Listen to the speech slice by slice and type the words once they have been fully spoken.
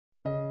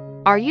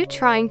Are you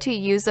trying to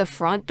use the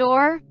front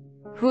door?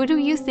 Who do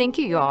you think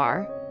you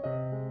are?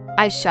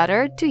 I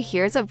shuddered to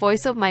hear the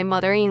voice of my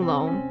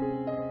mother-in-law.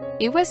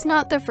 It was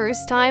not the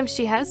first time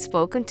she had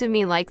spoken to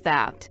me like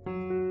that.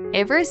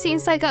 Ever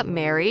since I got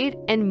married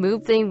and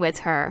moved in with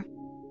her,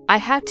 I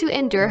had to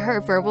endure her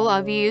verbal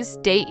abuse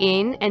day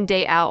in and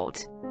day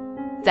out.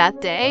 That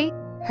day,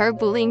 her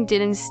bullying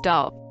didn't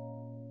stop.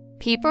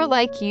 People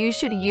like you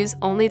should use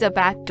only the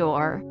back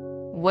door.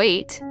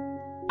 Wait,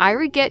 I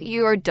will get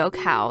your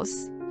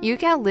doghouse. You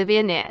can live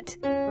in it.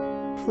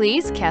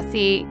 Please,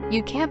 Kathy,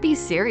 you can't be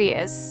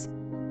serious.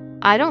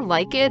 I don't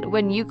like it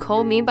when you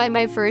call me by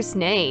my first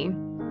name.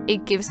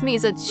 It gives me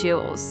the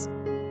chills.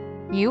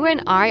 You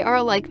and I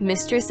are like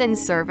mistress and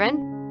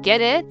servant, get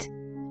it?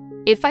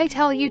 If I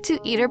tell you to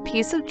eat a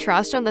piece of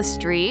trash on the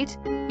street,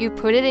 you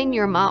put it in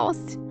your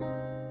mouth?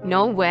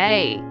 No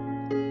way.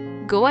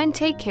 Go and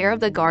take care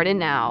of the garden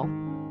now.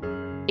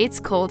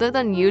 It's colder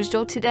than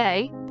usual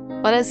today,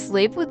 but a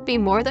sleeve would be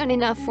more than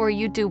enough for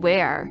you to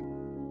wear.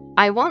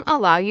 I won't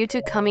allow you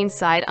to come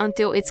inside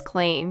until it's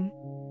clean.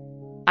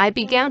 I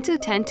began to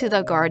tend to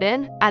the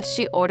garden as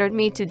she ordered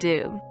me to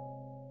do.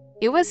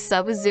 It was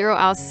sub-zero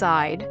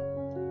outside.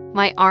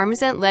 My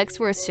arms and legs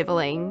were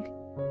shivering.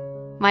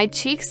 My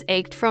cheeks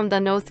ached from the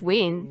north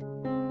wind.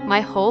 My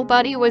whole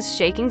body was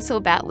shaking so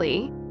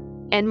badly,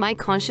 and my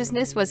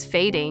consciousness was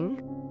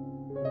fading.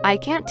 I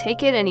can't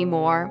take it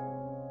anymore.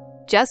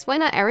 Just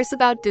when I was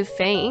about to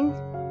faint,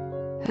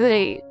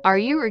 "Hey, are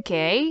you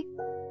okay?"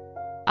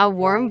 A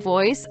warm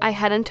voice I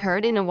hadn't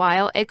heard in a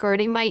while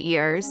echoed in my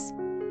ears.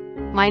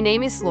 My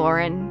name is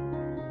Lauren.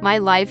 My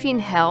life in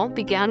hell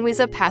began with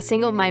the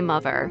passing of my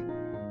mother.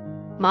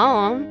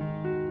 Mom?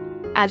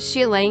 As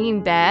she lay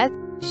in bed,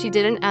 she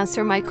didn't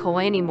answer my call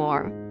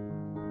anymore.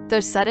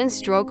 The sudden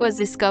stroke was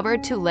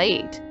discovered too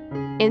late,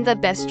 and the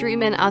best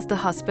treatment at the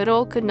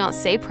hospital could not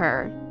save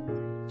her.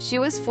 She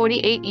was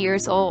 48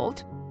 years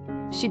old.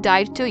 She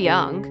died too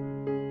young.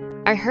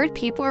 I heard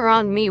people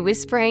around me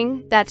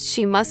whispering that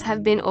she must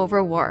have been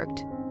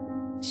overworked.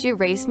 She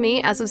raised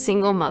me as a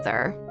single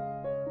mother.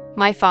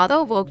 My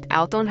father walked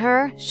out on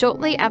her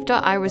shortly after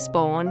I was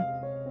born.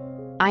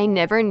 I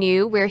never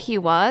knew where he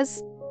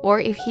was or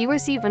if he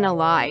was even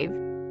alive.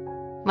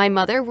 My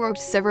mother worked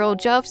several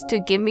jobs to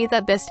give me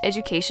the best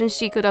education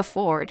she could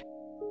afford.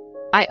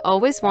 I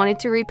always wanted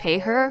to repay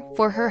her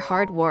for her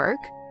hard work,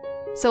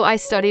 so I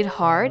studied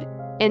hard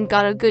and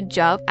got a good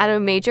job at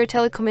a major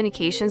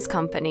telecommunications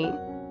company.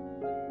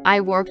 I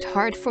worked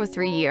hard for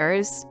 3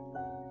 years.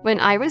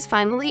 When I was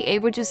finally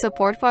able to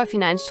support her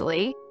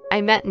financially, I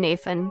met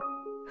Nathan,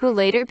 who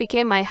later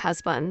became my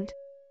husband.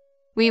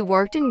 We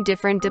worked in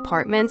different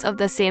departments of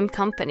the same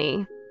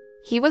company.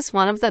 He was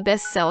one of the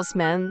best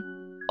salesmen,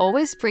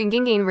 always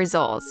bringing in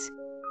results.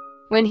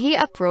 When he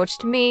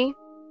approached me,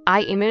 I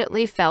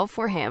immediately fell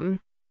for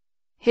him.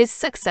 His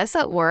success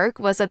at work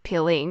was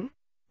appealing,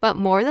 but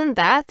more than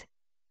that,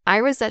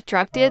 I was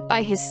attracted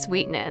by his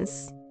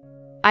sweetness.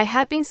 I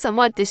had been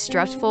somewhat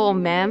distrustful of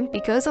men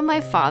because of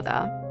my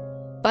father,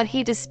 but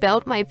he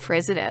dispelled my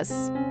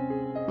prejudice.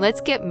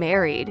 Let's get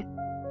married.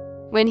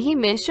 When he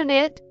mentioned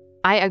it,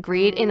 I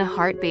agreed in a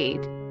heartbeat.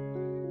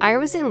 I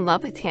was in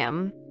love with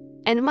him,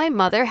 and my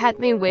mother had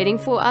been waiting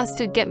for us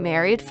to get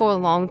married for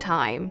a long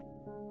time.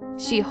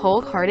 She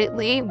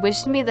wholeheartedly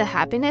wished me the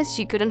happiness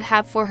she couldn't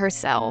have for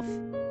herself.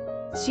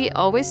 She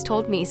always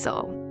told me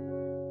so.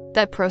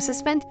 The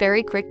process went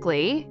very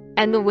quickly,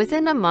 and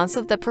within a month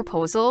of the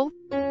proposal,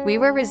 we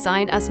were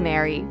resigned as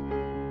married.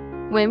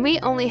 When we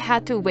only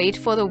had to wait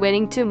for the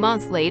wedding 2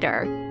 months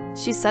later,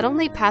 she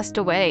suddenly passed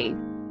away.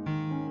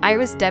 I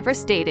was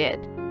devastated.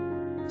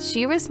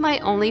 She was my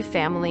only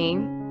family.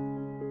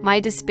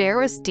 My despair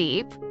was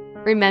deep,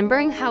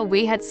 remembering how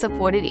we had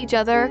supported each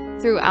other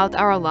throughout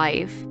our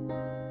life.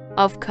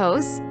 Of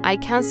course, I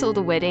canceled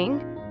the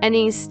wedding, and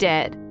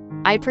instead,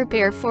 I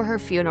prepared for her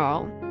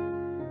funeral.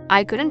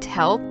 I couldn't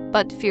help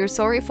but feel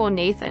sorry for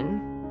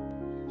Nathan.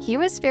 He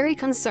was very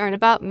concerned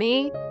about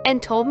me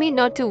and told me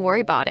not to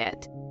worry about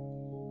it.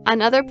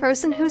 Another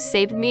person who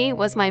saved me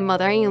was my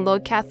mother-in-law,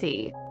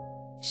 Kathy.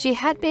 She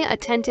had been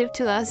attentive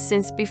to us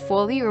since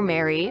before we were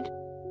married.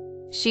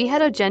 She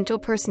had a gentle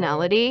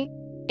personality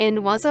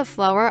and was a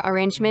flower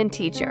arrangement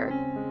teacher.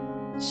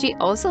 She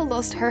also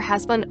lost her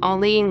husband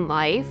early in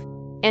life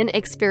and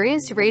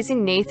experienced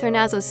raising Nathan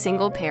as a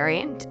single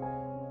parent.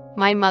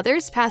 My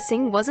mother's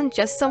passing wasn't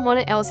just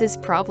someone else's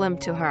problem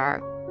to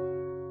her.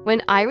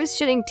 When I was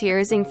shedding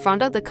tears in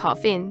front of the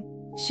coffin,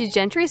 she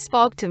gently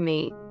spoke to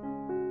me.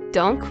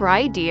 "Don't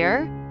cry,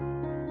 dear.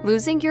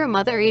 Losing your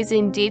mother is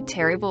indeed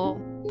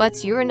terrible,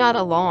 but you're not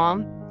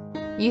alone.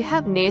 You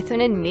have Nathan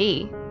and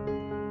me."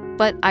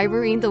 But I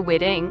ruined the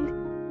wedding.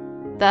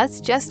 That's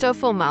just a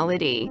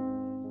formality.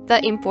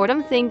 The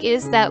important thing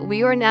is that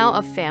we are now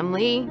a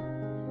family.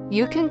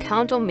 You can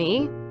count on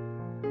me.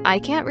 I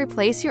can't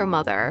replace your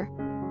mother,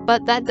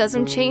 but that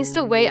doesn't change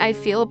the way I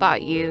feel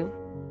about you.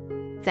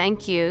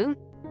 Thank you.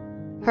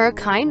 Her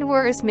kind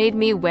words made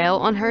me wail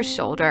on her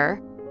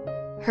shoulder.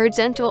 Her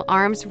gentle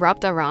arms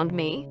wrapped around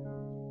me.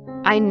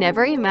 I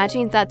never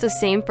imagined that the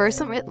same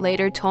person would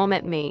later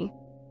torment me.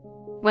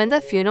 When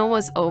the funeral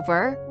was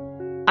over,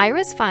 I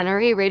was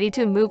finally ready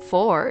to move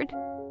forward.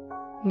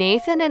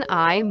 Nathan and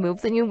I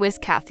moved in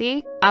with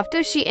Kathy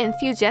after she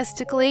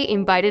enthusiastically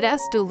invited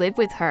us to live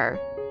with her.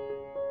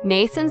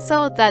 Nathan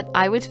thought that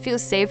I would feel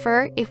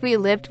safer if we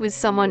lived with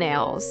someone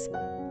else.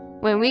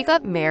 When we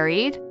got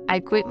married, I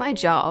quit my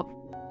job.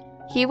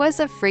 He was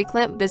a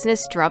frequent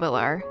business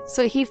traveler,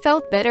 so he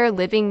felt better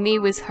leaving me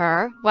with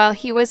her while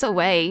he was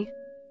away.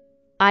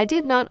 I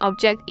did not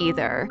object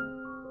either.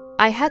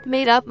 I had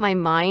made up my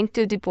mind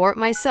to devote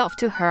myself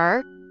to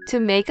her to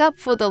make up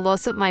for the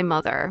loss of my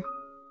mother.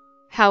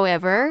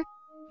 However,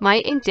 my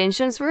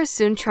intentions were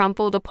soon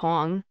trampled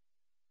upon.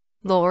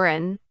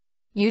 "Lauren,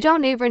 you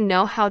don't even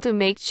know how to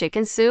make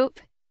chicken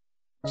soup?"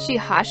 She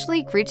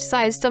harshly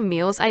criticized the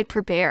meals I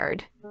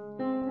prepared.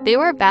 They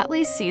were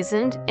badly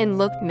seasoned and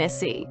looked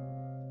messy.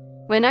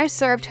 When I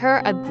served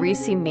her a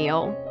greasy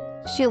meal,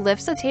 she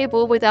left the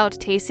table without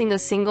tasting a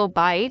single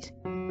bite.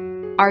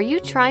 "Are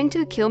you trying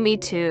to kill me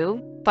too,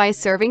 by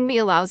serving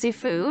me lousy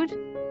food?"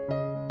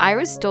 I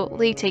was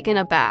totally taken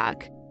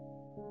aback.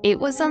 It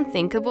was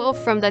unthinkable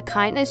from the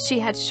kindness she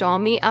had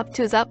shown me up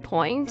to that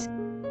point.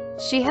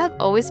 She had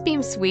always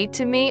been sweet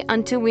to me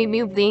until we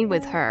moved in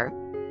with her.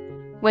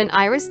 When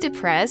I was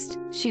depressed,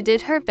 she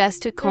did her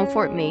best to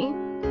comfort me.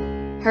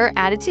 Her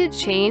attitude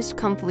changed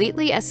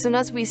completely as soon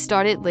as we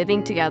started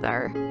living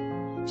together.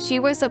 She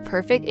was a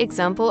perfect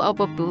example of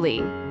a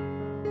bully.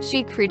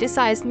 She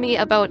criticized me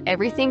about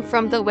everything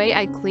from the way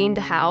I cleaned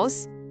the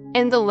house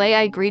and the way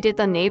I greeted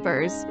the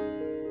neighbors,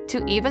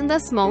 to even the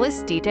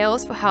smallest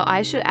details for how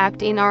I should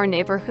act in our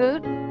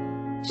neighborhood.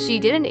 She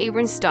didn't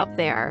even stop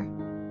there.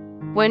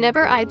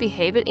 Whenever I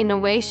behaved in a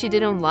way she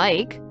didn't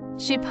like,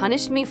 she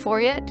punished me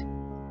for it.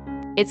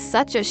 It's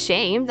such a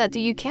shame that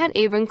you can't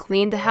even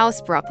clean the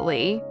house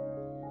properly.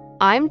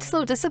 I'm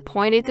so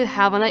disappointed to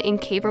have an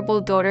incapable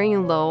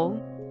daughter-in-law.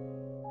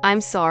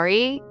 I'm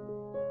sorry.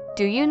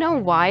 Do you know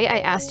why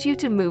I asked you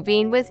to move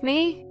in with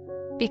me?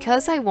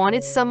 Because I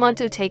wanted someone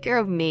to take care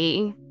of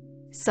me.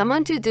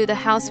 Someone to do the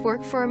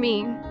housework for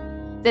me.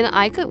 Then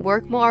I could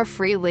work more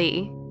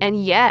freely.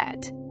 And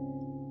yet,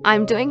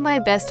 I'm doing my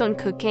best on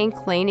cooking,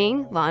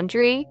 cleaning,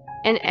 laundry,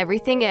 and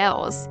everything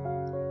else.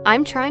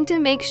 I'm trying to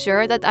make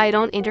sure that I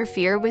don't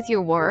interfere with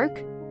your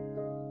work.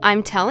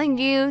 I'm telling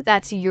you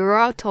that you're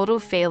a total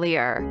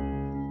failure.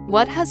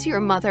 What has your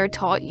mother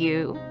taught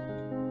you?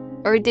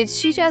 Or did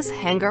she just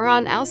hang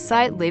around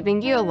outside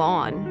leaving you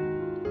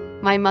alone?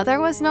 My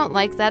mother was not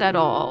like that at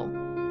all.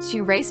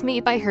 She raised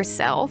me by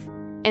herself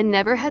and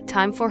never had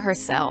time for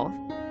herself.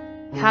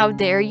 How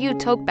dare you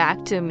talk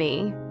back to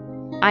me?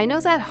 I know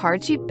that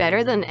hardship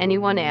better than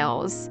anyone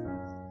else.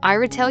 I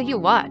will tell you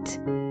what,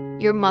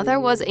 your mother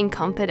was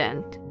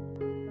incompetent.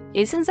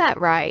 Isn't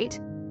that right?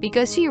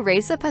 Because she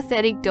raised a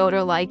pathetic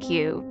daughter like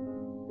you.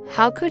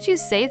 How could you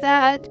say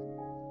that?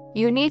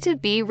 You need to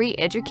be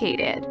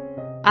re-educated.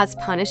 As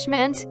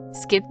punishment,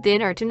 skip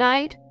dinner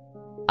tonight?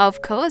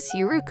 Of course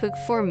you will cook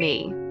for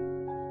me.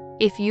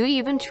 If you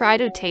even try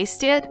to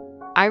taste it,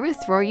 I will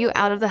throw you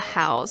out of the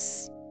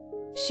house.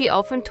 She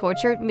often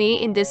tortured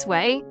me in this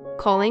way,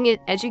 calling it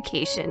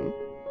education.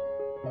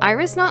 I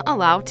was not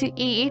allowed to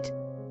eat.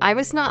 I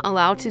was not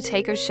allowed to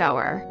take a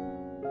shower.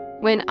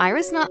 When I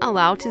was not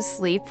allowed to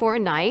sleep for a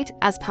night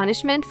as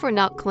punishment for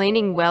not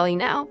cleaning well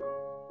enough,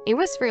 it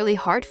was really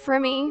hard for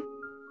me.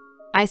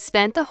 I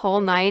spent the whole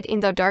night in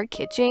the dark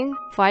kitchen,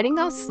 fighting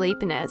off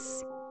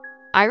sleepiness.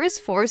 I was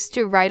forced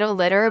to write a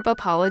letter of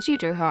apology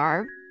to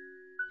her.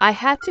 I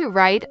had to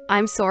write,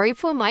 "I'm sorry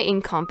for my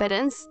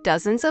incompetence,"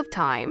 dozens of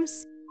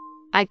times.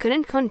 I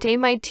couldn't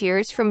contain my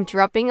tears from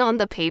dropping on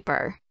the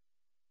paper.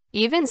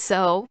 Even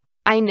so,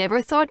 I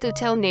never thought to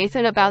tell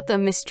Nathan about the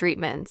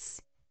mistreatments.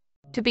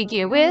 To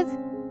begin with,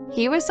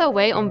 he was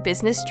away on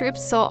business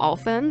trips so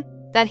often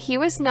that he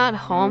was not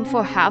home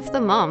for half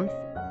the month.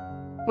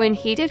 When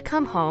he did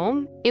come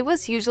home, it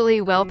was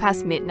usually well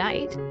past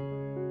midnight.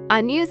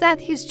 I knew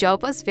that his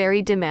job was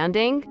very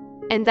demanding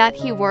and that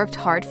he worked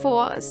hard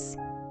for us.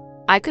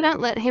 I couldn't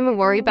let him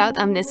worry about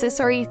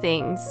unnecessary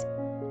things.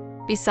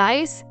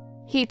 Besides,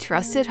 he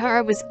trusted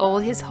her with all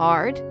his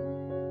heart.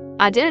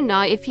 I didn't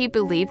know if he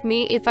believed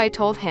me if I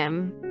told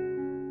him.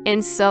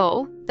 And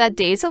so, that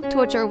days of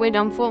torture went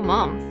on for a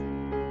month.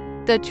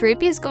 The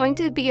trip is going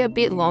to be a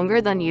bit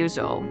longer than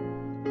usual.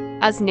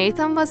 As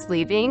Nathan was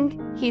leaving,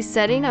 he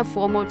said in a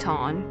formal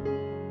tone.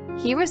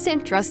 He was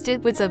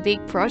entrusted with a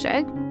big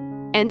project,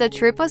 and the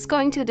trip was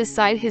going to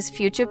decide his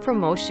future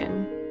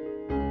promotion.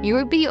 "You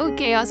will be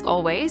okay as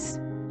always?"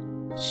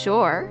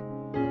 "Sure."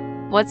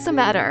 "What's the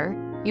matter?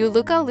 You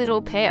look a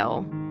little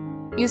pale.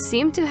 You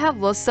seem to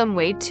have lost some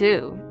weight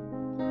too."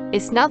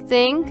 "It's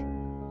nothing.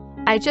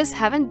 I just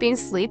haven't been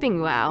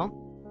sleeping well.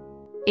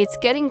 It's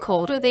getting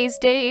colder these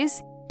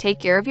days. Take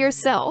care of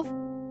yourself.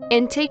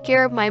 And take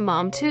care of my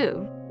mom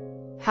too.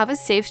 Have a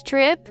safe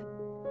trip."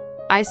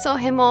 I saw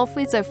him off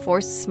with a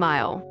forced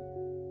smile.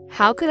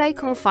 How could I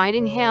confide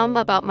in him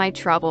about my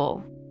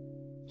trouble?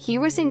 He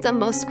was in the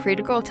most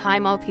critical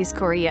time of his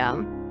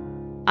career.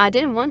 I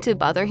didn't want to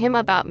bother him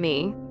about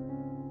me.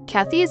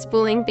 Kathy's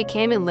bullying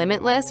became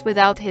limitless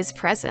without his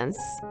presence.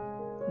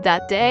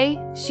 That day,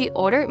 she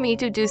ordered me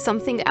to do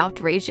something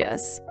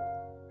outrageous.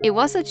 It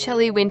was a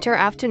chilly winter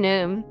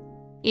afternoon,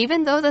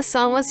 even though the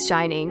sun was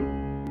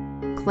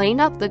shining. Clean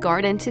up the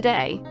garden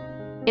today.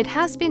 It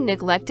has been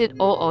neglected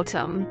all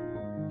autumn.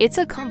 It's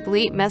a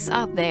complete mess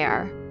up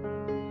there.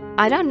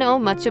 I don't know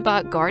much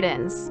about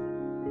gardens.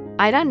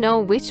 I don't know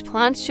which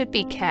plants should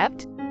be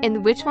kept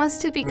and which ones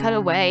to be cut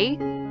away.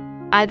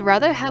 I'd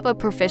rather have a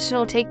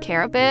professional take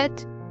care of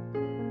it.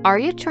 Are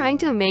you trying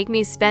to make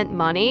me spend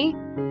money?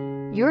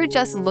 You're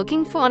just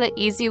looking for an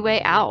easy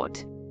way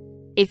out.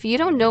 If you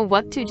don't know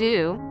what to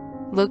do,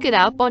 look it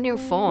up on your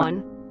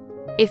phone.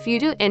 If you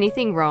do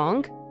anything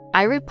wrong,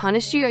 I will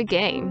punish you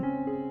again.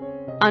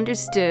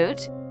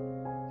 Understood?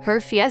 Her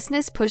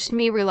fierceness pushed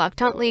me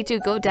reluctantly to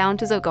go down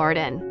to the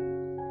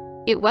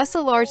garden. It was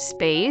a large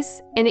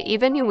space, and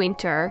even in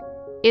winter,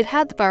 it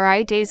had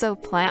varieties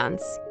of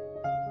plants.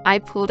 I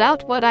pulled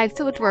out what I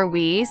thought were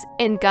weeds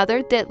and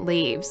gathered dead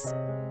leaves.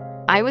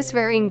 I was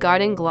wearing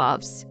garden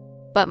gloves,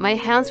 but my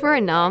hands were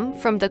numb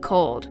from the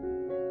cold.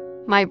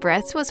 My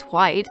breath was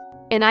white,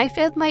 and I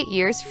felt my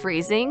ears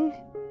freezing.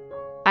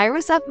 I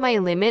was at my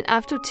limit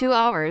after 2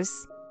 hours.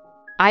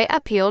 I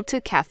appealed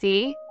to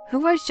Kathy, who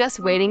was just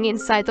waiting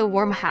inside the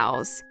warm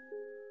house.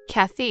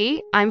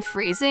 Kathy, I'm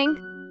freezing.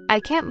 I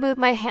can't move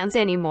my hands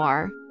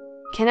anymore.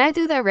 Can I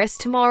do the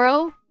rest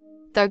tomorrow?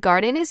 The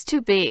garden is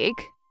too big.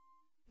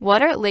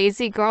 What a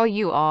lazy girl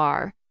you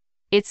are.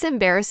 It's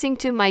embarrassing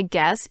to my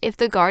guests if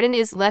the garden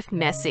is left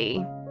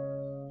messy.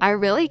 I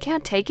really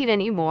can't take it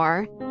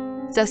anymore.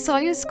 The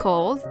soil is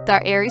cold,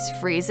 the air is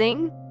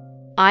freezing.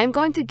 I'm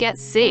going to get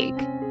sick.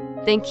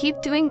 Then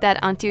keep doing that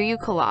until you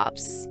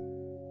collapse.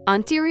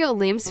 Until your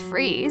limbs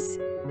freeze.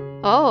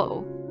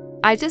 Oh,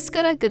 I just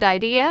got a good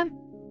idea.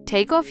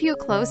 Take off your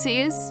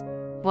clothes.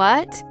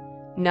 What?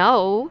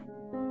 No.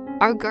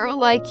 A girl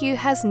like you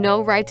has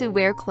no right to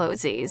wear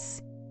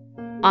clothes.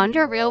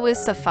 Underwear will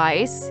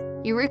suffice.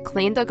 You will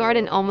clean the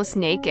garden almost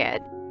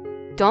naked.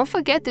 Don't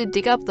forget to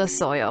dig up the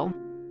soil.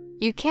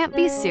 You can't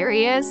be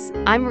serious.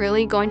 I'm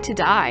really going to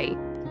die.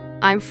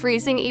 I'm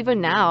freezing even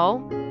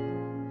now.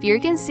 You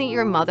can see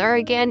your mother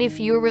again if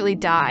you really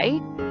die.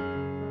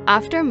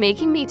 After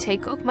making me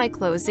take off my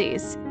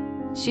clothes,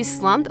 she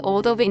slammed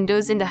all the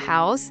windows in the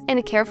house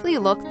and carefully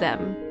locked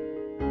them.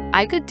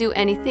 I could do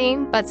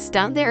anything but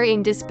stand there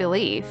in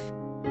disbelief.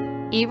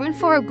 Even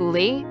for a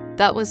bully,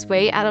 that was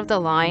way out of the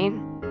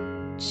line.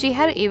 She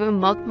had even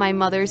mocked my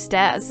mother's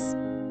death.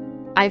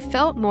 I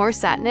felt more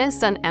sadness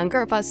than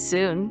anger, but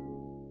soon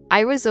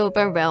I was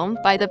overwhelmed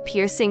by the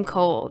piercing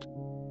cold.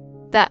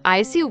 The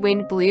icy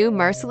wind blew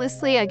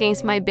mercilessly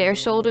against my bare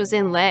shoulders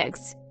and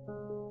legs.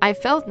 I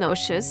felt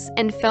nauseous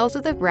and fell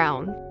to the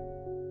ground.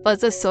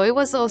 But the soil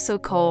was also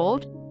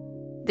cold.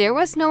 There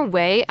was no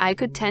way I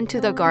could tend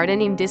to the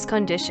garden in this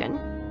condition.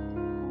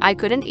 I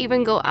couldn't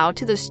even go out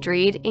to the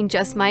street in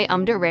just my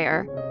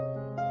underwear.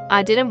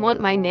 I didn't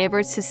want my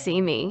neighbors to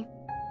see me.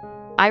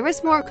 I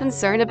was more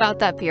concerned about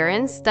the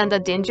appearance than the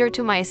danger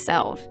to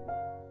myself.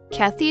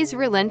 Kathy's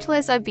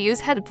relentless abuse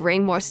had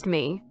brainwashed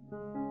me.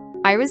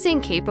 I was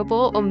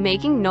incapable of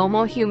making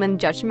normal human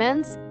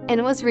judgments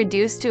and was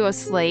reduced to a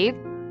slave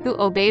who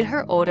obeyed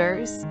her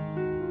orders.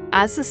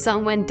 As the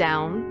sun went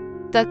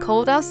down, the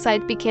cold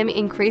outside became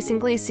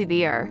increasingly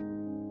severe.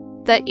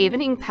 The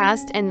evening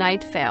passed and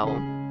night fell.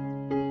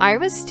 I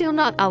was still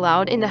not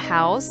allowed in the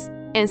house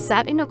and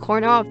sat in a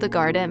corner of the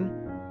garden,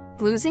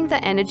 losing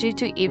the energy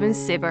to even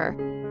shiver.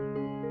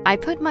 I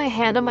put my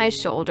hand on my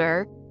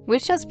shoulder,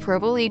 which was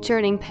probably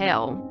turning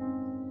pale.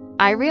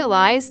 I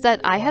realized that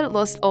I had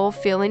lost all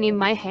feeling in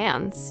my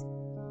hands.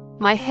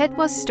 My head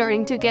was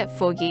starting to get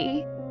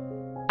foggy.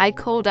 I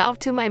called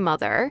out to my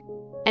mother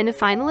and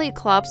finally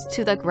collapsed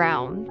to the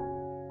ground.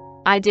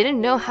 I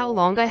didn't know how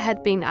long I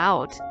had been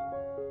out.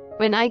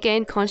 When I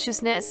gained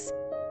consciousness,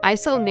 I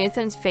saw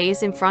Nathan's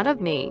face in front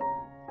of me.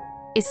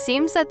 It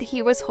seems that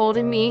he was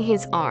holding me in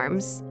his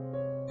arms.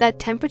 The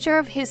temperature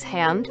of his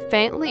hand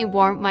faintly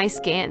warmed my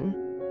skin.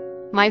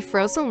 My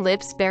frozen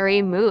lips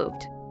barely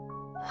moved.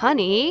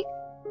 Honey,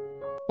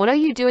 what are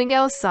you doing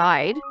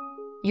outside?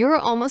 You're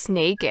almost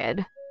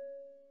naked.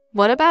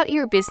 What about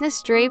your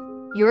business trip,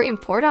 your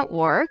important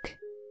work?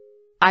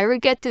 I will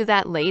get to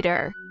that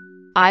later.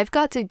 I've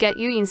got to get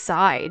you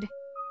inside.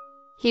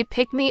 He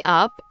picked me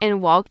up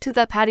and walked to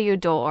the patio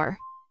door.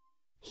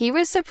 He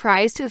was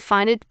surprised to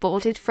find it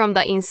bolted from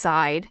the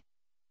inside.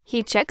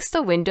 He checked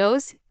the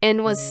windows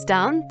and was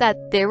stunned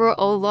that they were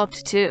all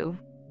locked too.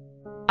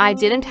 I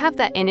didn't have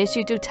the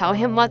energy to tell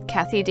him what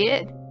Kathy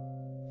did.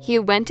 He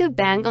went to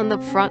bang on the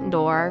front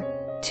door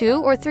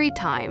 2 or 3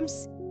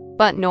 times,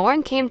 but no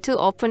one came to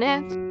open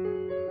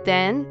it.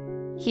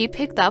 Then, he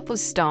picked up a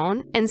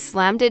stone and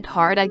slammed it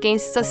hard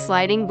against the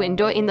sliding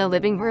window in the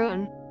living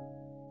room.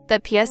 The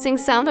piercing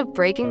sound of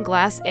breaking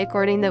glass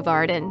echoed in the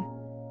garden.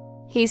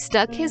 He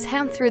stuck his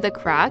hand through the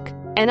crack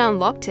and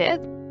unlocked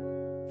it.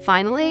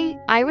 Finally,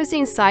 I was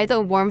inside the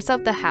warmth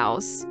of the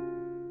house.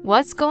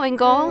 What's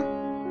going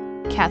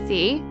on?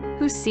 Kathy,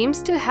 who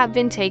seems to have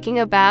been taking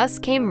a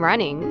bath, came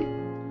running.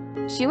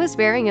 She was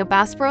wearing a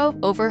bathrobe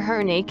over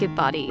her naked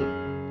body.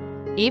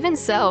 Even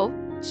so,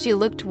 she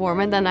looked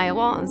warmer than I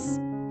was.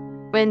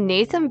 When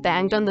Nathan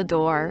banged on the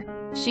door,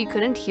 she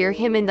couldn't hear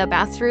him in the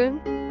bathroom.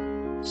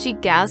 She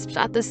gasped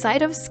at the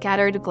sight of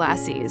scattered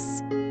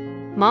glasses.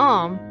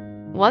 "Mom,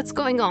 what's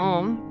going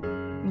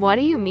on?" "What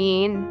do you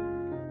mean?"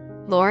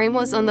 Lauren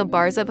was on the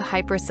bars of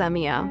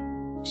hypersemia.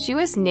 She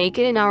was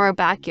naked in our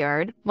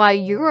backyard while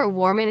you were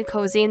warm and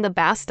cozy in the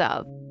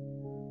bathtub.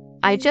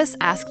 I just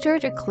asked her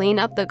to clean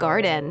up the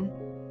garden.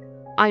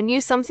 I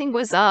knew something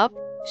was up.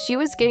 She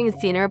was getting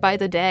thinner by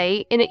the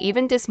day, and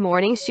even this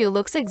morning she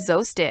looks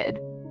exhausted.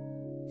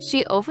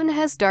 She often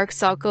has dark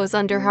circles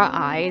under her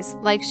eyes,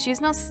 like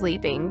she's not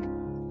sleeping.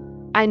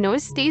 I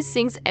notice these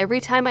things every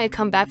time I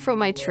come back from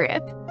my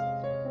trip.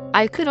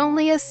 I could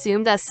only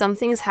assume that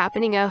something's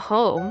happening at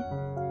home.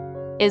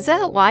 Is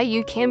that why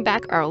you came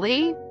back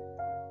early?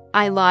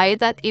 I lied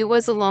that it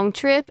was a long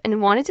trip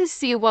and wanted to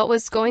see what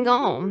was going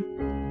on.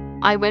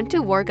 I went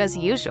to work as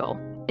usual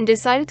and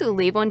decided to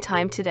leave on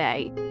time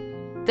today.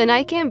 Then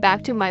I came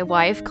back to my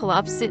wife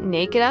collapsed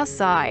naked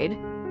outside.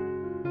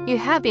 You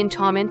have been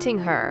tormenting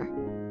her.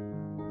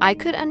 I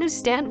could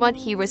understand what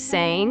he was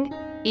saying,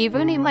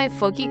 even in my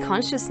foggy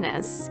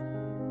consciousness.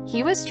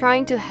 He was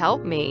trying to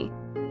help me.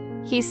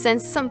 He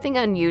sensed something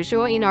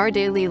unusual in our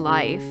daily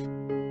life.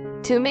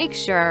 To make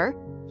sure,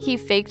 he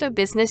faked a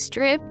business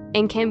trip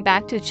and came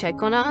back to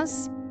check on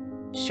us.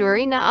 Sure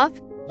enough,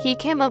 he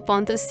came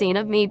upon the scene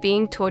of me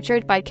being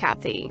tortured by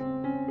Kathy.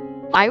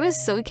 I was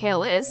so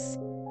careless.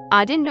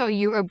 I didn't know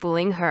you were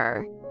bullying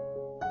her.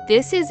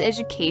 This is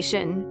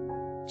education.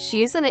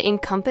 She's an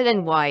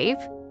incompetent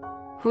wife.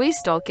 Who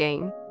is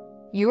talking?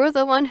 You were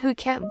the one who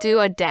can't do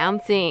a damn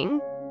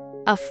thing.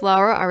 A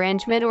flower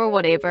arrangement or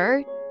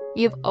whatever.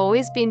 You've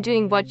always been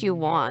doing what you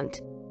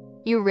want.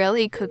 You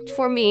rarely cooked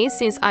for me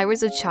since I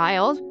was a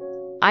child.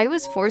 I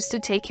was forced to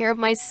take care of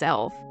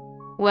myself.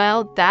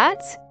 Well,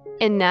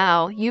 and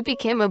now you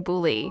became a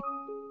bully.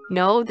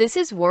 No, this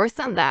is worse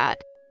than that.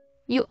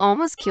 You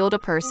almost killed a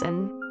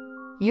person.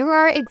 You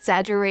are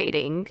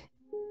exaggerating.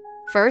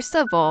 First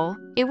of all,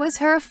 it was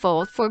her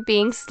fault for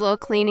being slow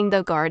cleaning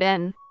the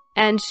garden.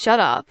 And shut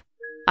up.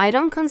 I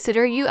don't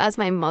consider you as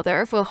my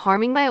mother for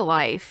harming my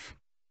life.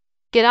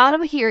 Get out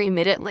of here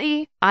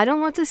immediately. I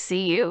don't want to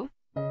see you.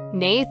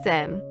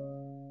 Nathan,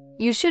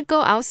 you should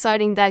go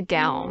outside in that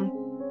gown.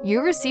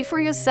 You will see for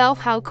yourself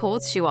how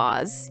cold she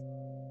was.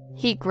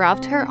 He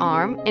grabbed her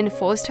arm and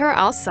forced her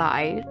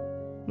outside.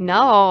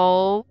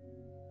 No.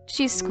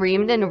 She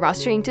screamed and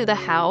rushed into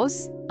the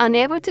house,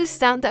 unable to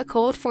stand the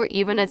cold for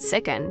even a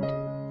second.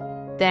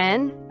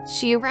 Then,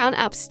 she ran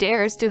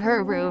upstairs to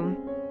her room.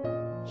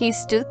 He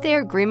stood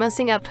there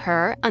grimacing at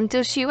her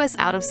until she was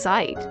out of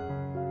sight.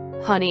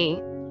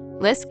 Honey,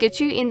 let's get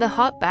you in the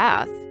hot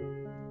bath.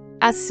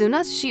 As soon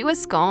as she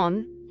was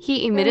gone,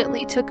 he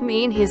immediately took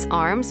me in his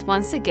arms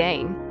once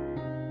again.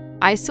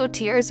 I saw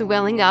tears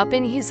welling up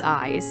in his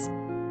eyes.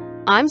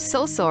 I'm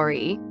so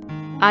sorry.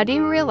 I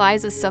didn't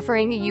realize the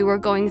suffering you were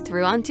going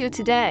through until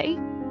today.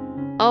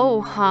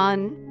 Oh,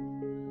 hon.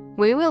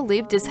 We will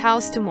leave this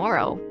house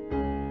tomorrow.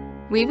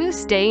 We will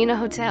stay in a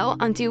hotel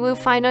until we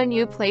find a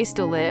new place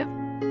to live.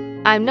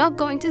 I'm not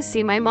going to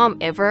see my mom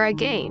ever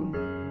again.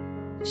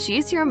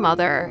 She's your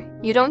mother.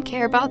 You don't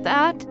care about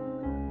that?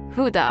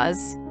 Who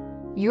does?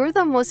 You're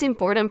the most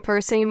important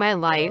person in my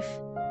life.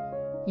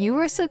 You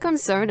were so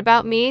concerned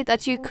about me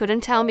that you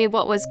couldn't tell me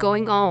what was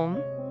going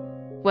on.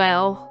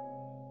 Well,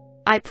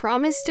 I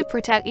promise to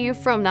protect you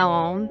from now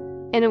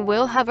on, and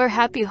we'll have a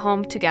happy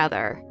home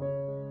together.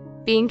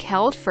 Being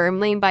held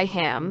firmly by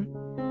him,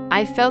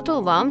 I felt a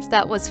lump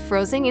that was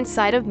frozen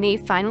inside of me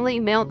finally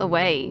melt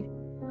away.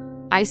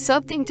 I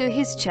sobbed into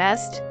his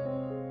chest.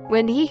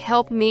 When he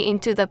helped me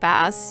into the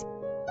bath,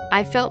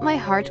 I felt my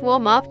heart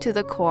warm up to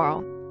the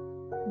core.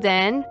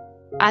 Then,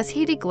 as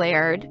he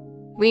declared,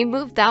 we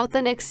moved out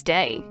the next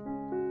day.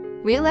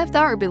 We left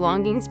our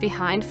belongings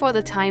behind for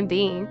the time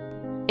being,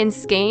 and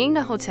stayed in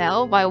the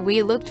hotel while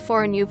we looked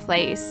for a new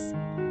place.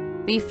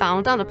 We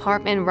found an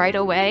apartment right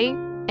away,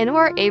 and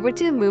were able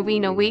to move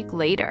in a week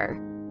later.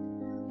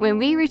 When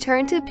we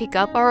returned to pick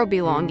up our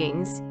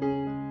belongings,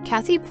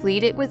 Kathy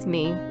pleaded with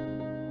me.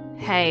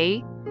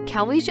 Hey,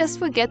 can we just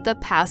forget the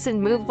past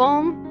and move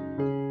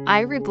on?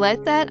 I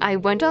regret that I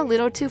went a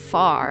little too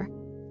far.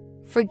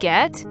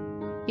 Forget?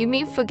 You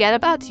mean forget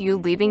about you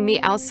leaving me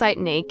outside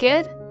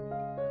naked?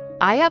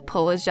 I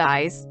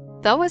apologize.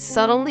 That was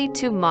suddenly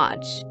too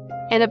much.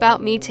 And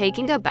about me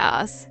taking a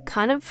bath,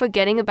 kind of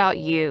forgetting about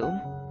you.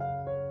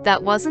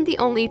 That wasn't the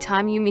only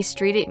time you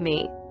mistreated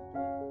me.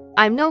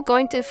 I'm not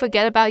going to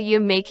forget about you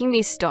making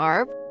me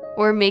starve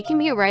or making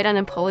me write an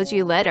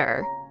apology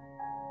letter.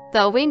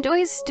 The window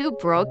is still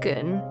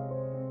broken.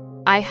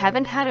 I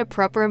haven't had a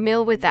proper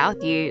meal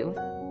without you.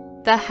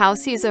 The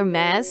house is a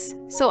mess,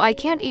 so I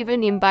can't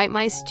even invite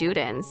my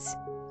students.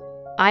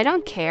 I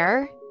don't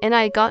care, and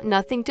I got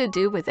nothing to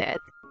do with it.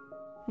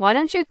 Why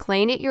don't you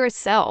clean it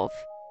yourself?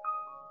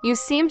 You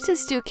seem to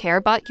still care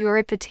about your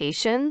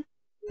reputation.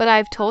 but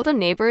I've told the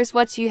neighbors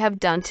what you have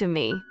done to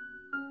me.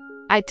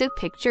 I took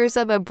pictures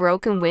of a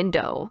broken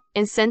window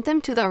and sent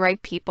them to the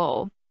right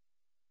people.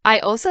 I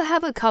also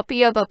have a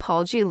copy of an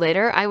apology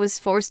letter I was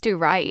forced to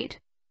write.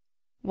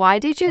 Why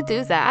did you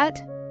do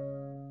that?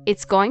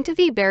 It's going to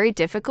be very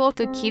difficult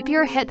to keep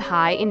your head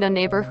high in the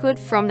neighborhood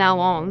from now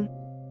on.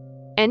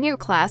 And your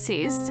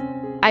classes.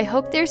 I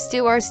hope there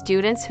still are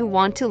students who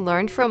want to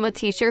learn from a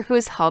teacher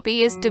whose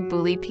hobby is to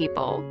bully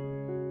people.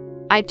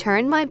 I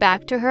turned my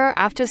back to her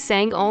after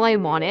saying all I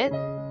wanted.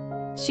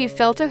 She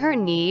fell to her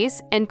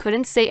knees and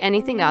couldn't say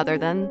anything other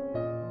than,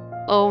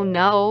 "Oh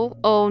no,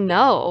 oh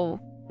no."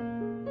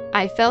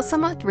 I felt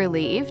somewhat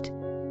relieved,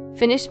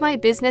 finished my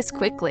business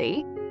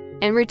quickly,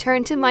 and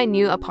returned to my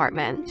new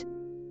apartment.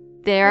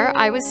 There,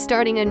 I was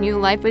starting a new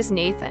life with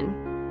Nathan.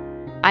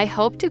 I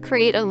hope to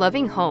create a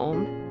loving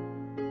home